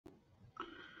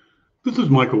This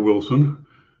is Michael Wilson.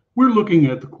 We're looking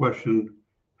at the question,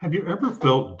 have you ever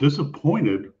felt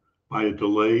disappointed by a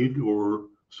delayed or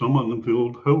some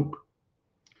unfulfilled hope?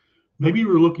 Maybe you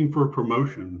were looking for a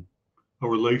promotion, a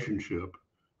relationship,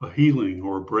 a healing,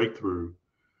 or a breakthrough,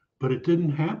 but it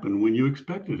didn't happen when you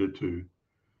expected it to.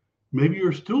 Maybe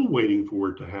you're still waiting for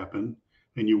it to happen,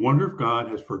 and you wonder if God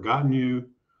has forgotten you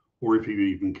or if he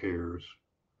even cares.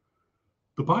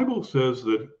 The Bible says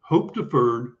that hope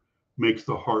deferred makes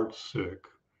the heart sick.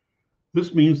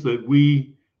 This means that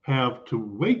we have to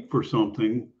wait for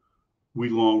something we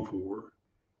long for,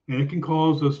 and it can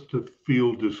cause us to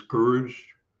feel discouraged,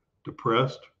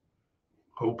 depressed,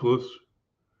 hopeless.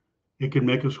 It can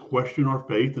make us question our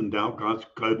faith and doubt God's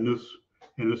goodness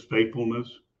and his faithfulness.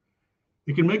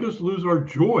 It can make us lose our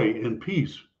joy and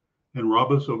peace and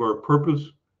rob us of our purpose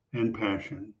and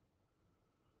passion.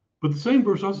 But the same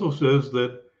verse also says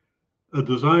that a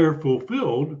desire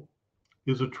fulfilled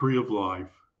is a tree of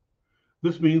life.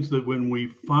 This means that when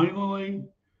we finally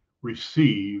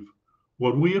receive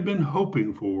what we have been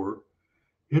hoping for,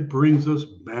 it brings us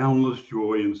boundless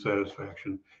joy and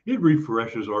satisfaction. It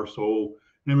refreshes our soul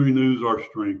and renews our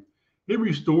strength. It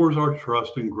restores our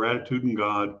trust and gratitude in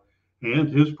God and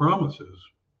his promises.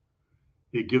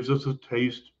 It gives us a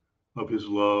taste of his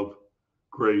love,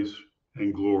 grace,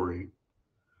 and glory.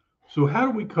 So, how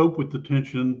do we cope with the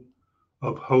tension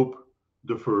of hope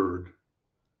deferred?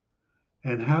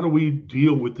 And how do we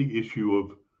deal with the issue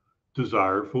of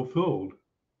desire fulfilled?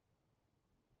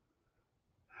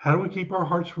 How do we keep our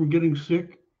hearts from getting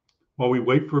sick while we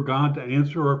wait for God to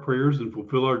answer our prayers and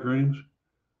fulfill our dreams?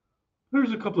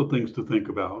 There's a couple of things to think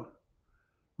about.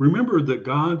 Remember that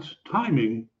God's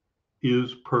timing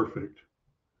is perfect.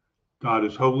 God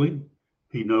is holy.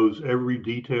 He knows every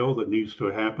detail that needs to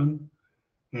happen,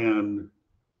 and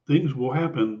things will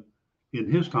happen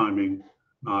in his timing,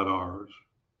 not ours.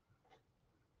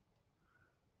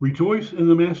 Rejoice in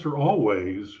the Master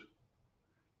always.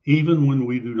 Even when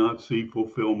we do not see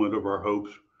fulfillment of our hopes,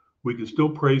 we can still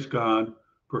praise God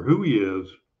for who he is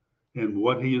and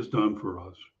what he has done for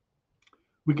us.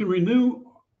 We can renew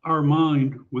our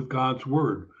mind with God's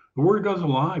word. The word of God is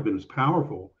alive and is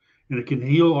powerful, and it can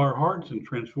heal our hearts and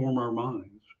transform our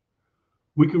minds.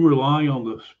 We can rely on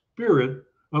the Spirit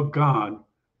of God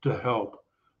to help.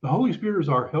 The Holy Spirit is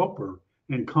our helper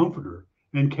and comforter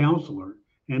and counselor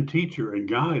and teacher and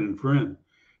guide and friend.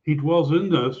 He dwells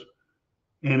in us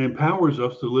and empowers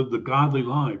us to live the godly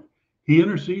life. He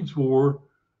intercedes for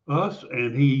us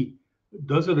and he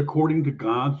does it according to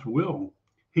God's will.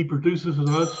 He produces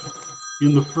us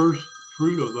in the first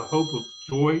fruit of the hope of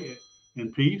joy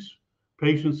and peace,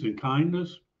 patience and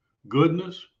kindness,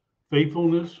 goodness,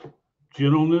 faithfulness,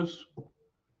 gentleness,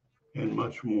 and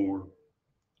much more.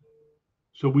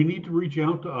 So we need to reach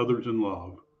out to others in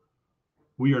love.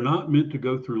 We are not meant to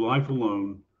go through life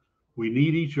alone. We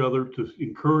need each other to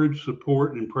encourage,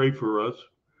 support, and pray for us.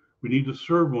 We need to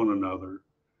serve one another.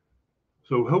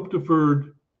 So hope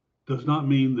deferred does not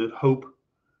mean that hope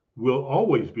will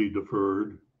always be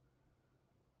deferred.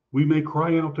 We may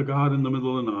cry out to God in the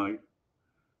middle of the night,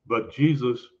 but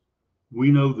Jesus,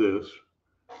 we know this.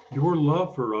 Your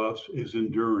love for us is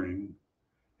enduring,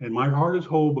 and my heart is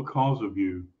whole because of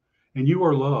you. And you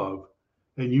are love,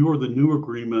 and you are the new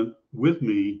agreement with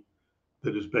me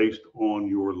that is based on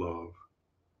your love.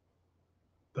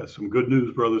 That's some good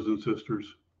news, brothers and sisters.